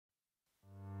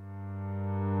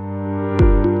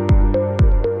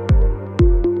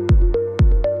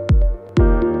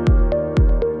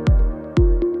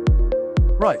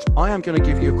Right, I am going to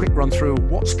give you a quick run through of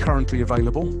what's currently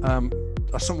available,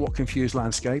 a somewhat confused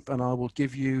landscape, and I will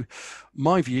give you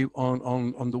my view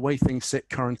on the way things sit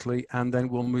currently, and then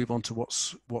we'll move on to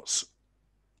what's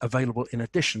available in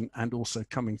addition and also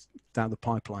coming down the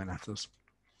pipeline at us.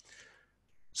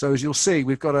 So as you'll see,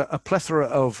 we've got a plethora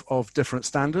of different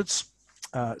standards.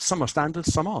 Some are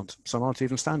standards, some aren't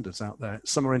even standards out there.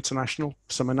 Some are international,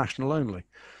 some are national only.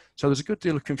 So there's a good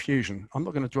deal of confusion. I'm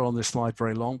not going to dwell on this slide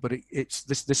very long, but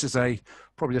this is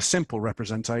probably a simple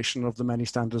representation of the many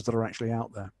standards that are actually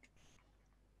out there.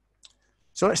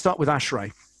 So let's start with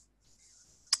ASHRAE,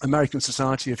 American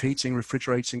Society of Heating,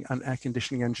 Refrigerating and Air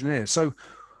Conditioning Engineers. So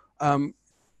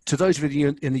to those of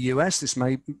you in the US, this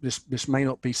may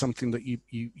not be something that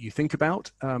you think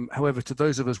about. However, to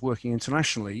those of us working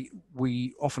internationally,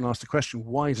 we often ask the question,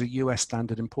 why is a US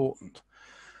standard important?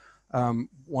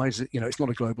 Why is it, it's not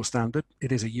a global standard,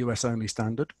 it is a US only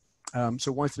standard.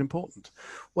 So why is it important?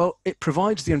 Well, it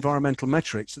provides the environmental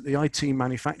metrics that the IT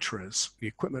manufacturers, the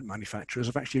equipment manufacturers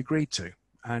have actually agreed to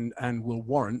and will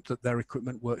warrant that their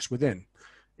equipment works within.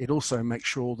 It also makes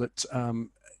sure that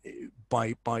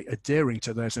by adhering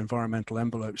to those environmental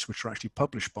envelopes, which are actually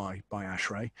published by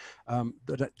ASHRAE,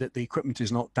 that the equipment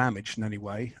is not damaged in any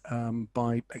way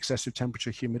by excessive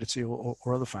temperature, humidity,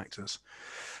 or other factors.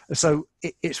 So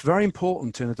it's very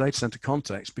important in a data center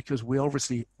context because we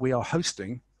are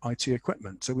hosting IT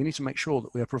equipment. So we need to make sure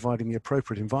that we are providing the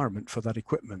appropriate environment for that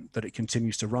equipment, that it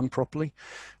continues to run properly,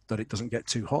 that it doesn't get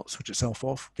too hot, switch itself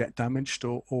off, get damaged,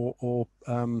 or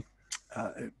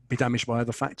be damaged by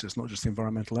other factors, not just the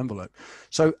environmental envelope.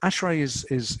 So ASHRAE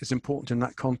is important in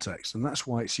that context, and that's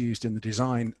why it's used in the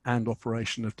design and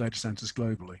operation of data centers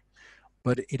globally.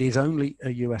 But it is only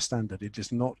a US standard. It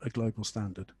is not a global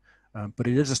standard. But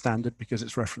it is a standard because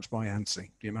it's referenced by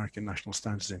ANSI, the American National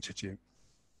Standards Institute.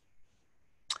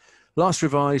 Last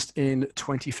revised in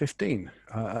 2015.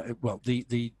 Well, the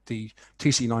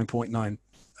TC 9.9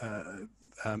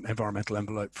 environmental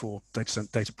envelope for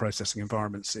data processing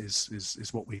environments is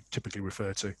what we typically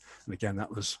refer to. And again,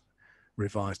 that was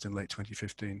revised in late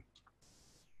 2015.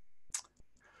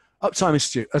 Uptime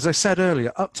Institute, as I said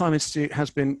earlier, Uptime Institute has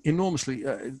been enormously,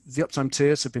 the Uptime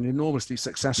tiers have been enormously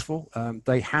successful.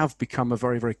 They have become a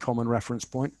very, very common reference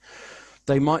point.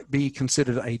 They might be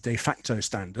considered a de facto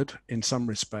standard in some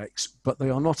respects, but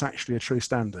they are not actually a true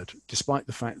standard, despite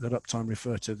the fact that Uptime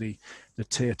refer to the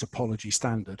tier topology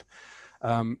standard.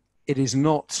 It is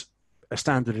not a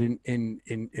standard in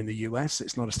the US,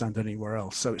 it's not a standard anywhere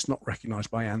else, so it's not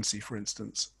recognized by ANSI, for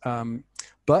instance.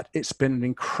 But it's been an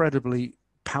incredibly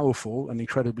powerful and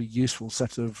incredibly useful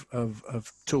set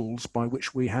of tools by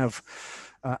which we have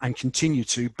and continue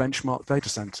to benchmark data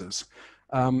centers.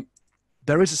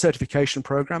 There is a certification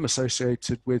program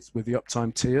associated with the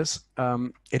Uptime tiers.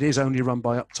 It is only run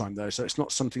by Uptime though, so it's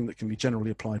not something that can be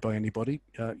generally applied by anybody.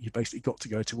 You've basically got to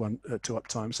go to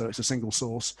Uptime, so it's a single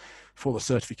source for the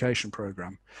certification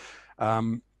program.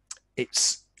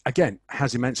 It's, again,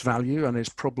 has immense value and it's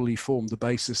probably formed the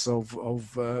basis of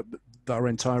our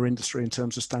entire industry in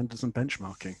terms of standards and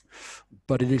benchmarking,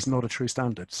 but it is not a true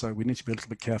standard. So we need to be a little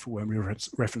bit careful when we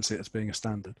reference it as being a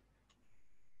standard.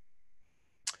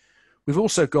 We've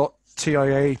also got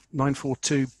TIA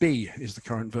 942B is the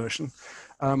current version.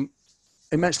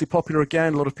 Immensely popular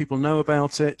again, a lot of people know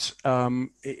about it.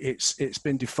 It's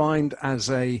been defined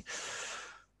as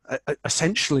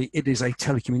essentially it is a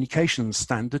telecommunications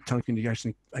standard,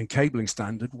 telecommunication and cabling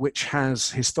standard, which has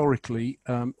historically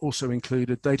also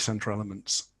included data center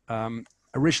elements.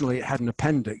 Originally, it had an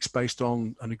appendix based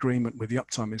on an agreement with the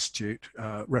Uptime Institute,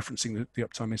 referencing the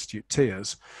Uptime Institute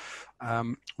tiers,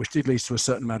 which did lead to a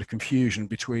certain amount of confusion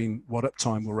between what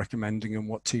Uptime were recommending and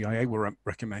what TIA were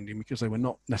recommending, because they were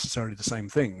not necessarily the same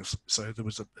things. So there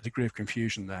was a degree of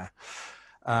confusion there.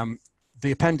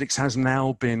 The appendix has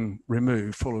now been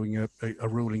removed following a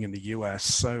ruling in the US.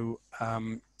 So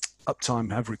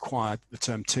Uptime have required the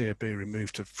term tier be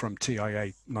removed from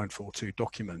TIA 942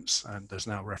 documents, and there's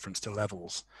now reference to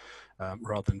levels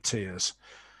rather than tiers.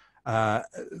 The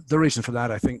reason for that,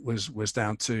 I think, was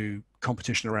down to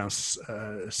competition around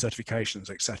certifications,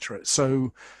 etc.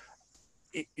 So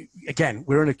again,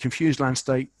 we're in a confused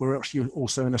landscape. We're actually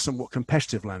also in a somewhat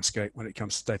competitive landscape when it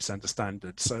comes to data center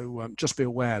standards. So just be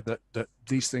aware that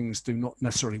these things do not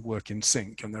necessarily work in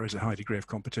sync, and there is a high degree of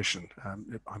competition.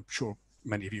 I'm sure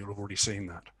many of you have already seen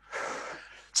that.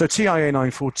 So TIA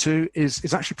 942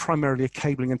 is actually primarily a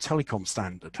cabling and telecom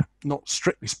standard, not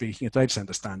strictly speaking a data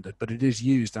center standard, but it is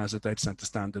used as a data center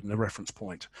standard and a reference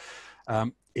point.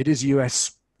 It is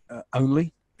US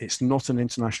only. It's not an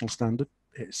international standard.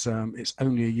 It's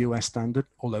only a US standard,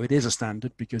 although it is a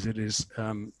standard because it is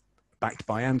backed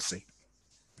by ANSI.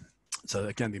 So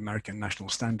again, the American National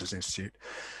Standards Institute.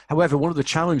 However, one of the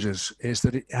challenges is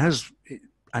that it has been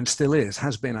and still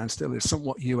is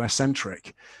somewhat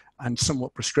US-centric and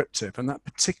somewhat prescriptive, and that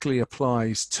particularly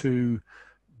applies to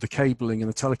the cabling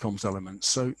and the telecoms elements.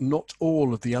 So not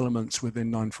all of the elements within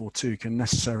 942 can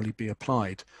necessarily be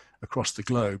applied across the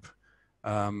globe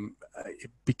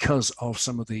because of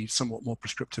some of the somewhat more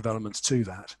prescriptive elements to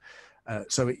that.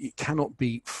 So it cannot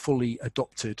be fully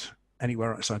adopted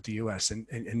anywhere outside the US, and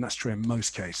that's true in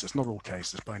most cases, not all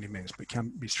cases by any means, but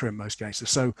can be true in most cases.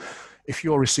 So if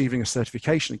you're receiving a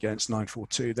certification against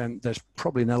 942, then there's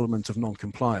probably an element of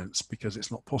non-compliance because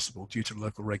it's not possible due to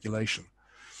local regulation.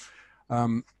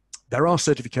 There are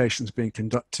certifications being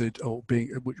conducted or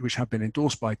which have been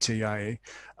endorsed by TIA.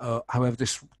 However,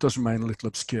 this does remain a little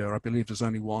obscure. I believe there's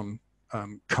only one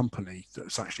company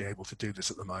that's actually able to do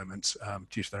this at the moment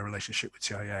due to their relationship with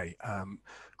TIA.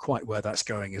 Quite where that's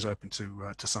going is open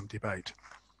to some debate.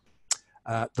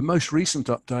 The most recent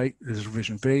update is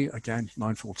revision B, again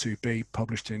 942B,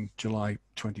 published in July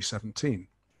 2017.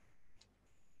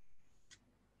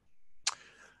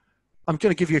 I'm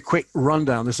going to give you a quick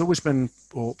rundown. There's always been,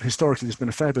 or historically, there's been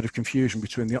a fair bit of confusion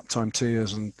between the Uptime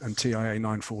tiers and TIA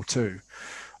 942.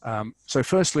 So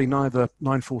firstly, neither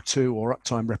 942 or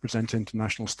Uptime represent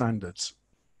international standards.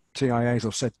 TIA, as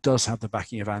I've said, does have the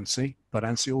backing of ANSI, but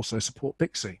ANSI also support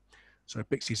BICSI. So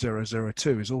BICSI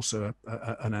 002 is also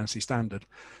an ANSI standard.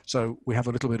 So we have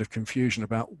a little bit of confusion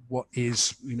about what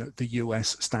is, the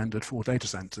US standard for data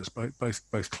centers.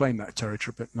 Both claim that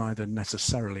territory, but neither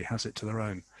necessarily has it to their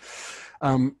own.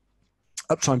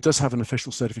 Uptime does have an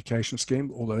official certification scheme,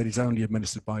 although it is only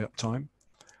administered by Uptime.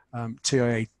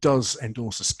 TIA does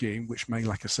endorse a scheme which may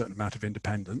lack a certain amount of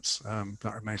independence.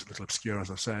 That remains a little obscure, as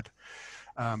I said.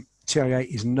 TIA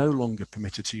is no longer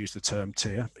permitted to use the term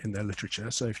tier in their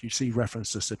literature. So if you see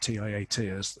references to TIA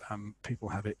tiers, people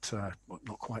have it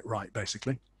not quite right,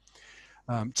 basically.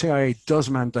 TIA does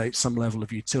mandate some level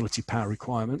of utility power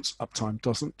requirements. Uptime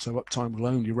doesn't. So Uptime will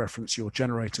only reference your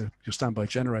generator, your standby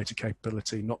generator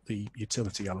capability, not the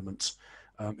utility elements.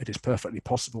 It is perfectly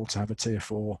possible to have a tier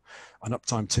 4, an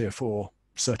Uptime tier 4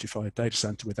 certified data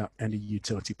center without any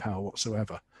utility power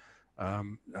whatsoever.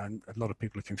 And a lot of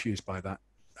people are confused by that.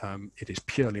 It is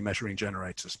purely measuring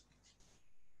generators.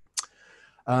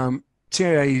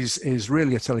 TIA is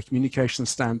really a telecommunications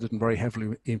standard and very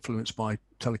heavily influenced by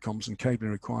telecoms and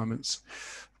cabling requirements.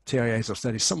 TIA, as I've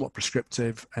said, is somewhat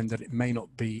prescriptive and that it may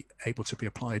not be able to be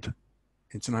applied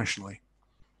internationally.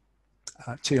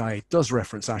 TIA does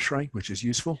reference ASHRAE, which is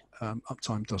useful.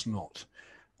 Uptime does not.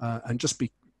 And just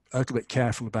be a little bit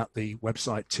careful about the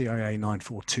website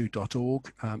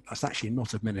TIA942.org. That's actually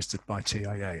not administered by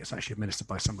TIA. It's actually administered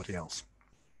by somebody else.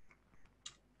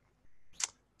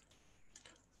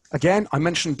 Again, I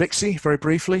mentioned BICSI very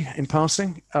briefly in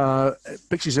passing.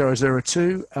 BICSI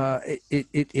 002,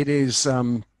 it is,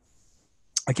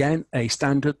 again, a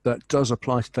standard that does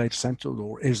apply to data centers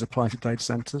or is applied to data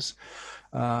centers.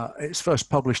 It's first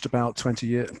published about 10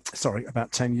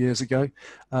 years ago,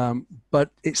 but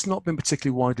it's not been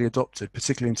particularly widely adopted,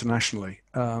 particularly internationally.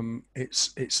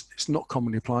 It's not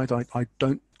commonly applied. I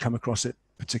don't come across it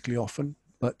particularly often,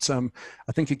 but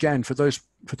I think again for those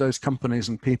companies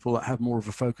and people that have more of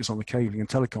a focus on the cabling and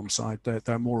telecom side,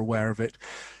 they're more aware of it.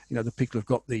 The people who've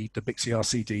got the BICSI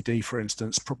RCDD, for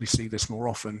instance, probably see this more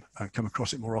often, come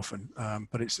across it more often,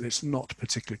 but it's not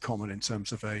particularly common in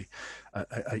terms of a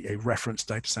reference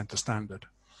data center standard.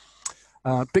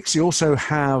 BICSI also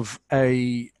have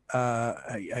an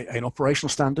operational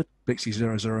standard,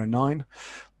 BICSI 009.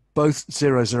 Both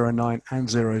 009 and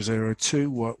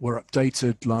 002 were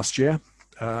updated last year.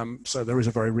 So there is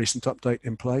a very recent update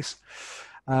in place.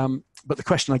 But the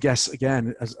question, I guess,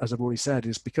 again, as I've already said,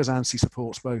 is because ANSI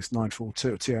supports both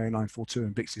 942, TIA 942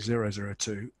 and BICSI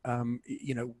 002,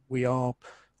 we are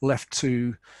left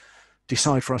to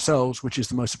decide for ourselves which is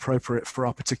the most appropriate for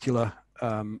our particular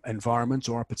environment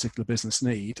or our particular business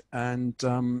need. And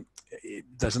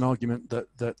there's an argument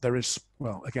that there is,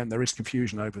 well, again, there is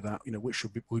confusion over that, which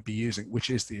should we'd be using,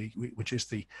 which is the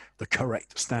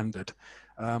correct standard.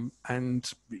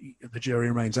 And the jury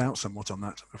remains out somewhat on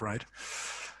that, I'm afraid.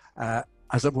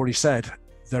 As I've already said,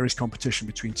 there is competition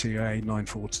between TIA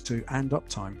 942 and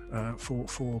Uptime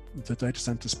for the data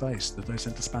center space, the data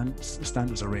center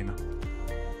standards arena.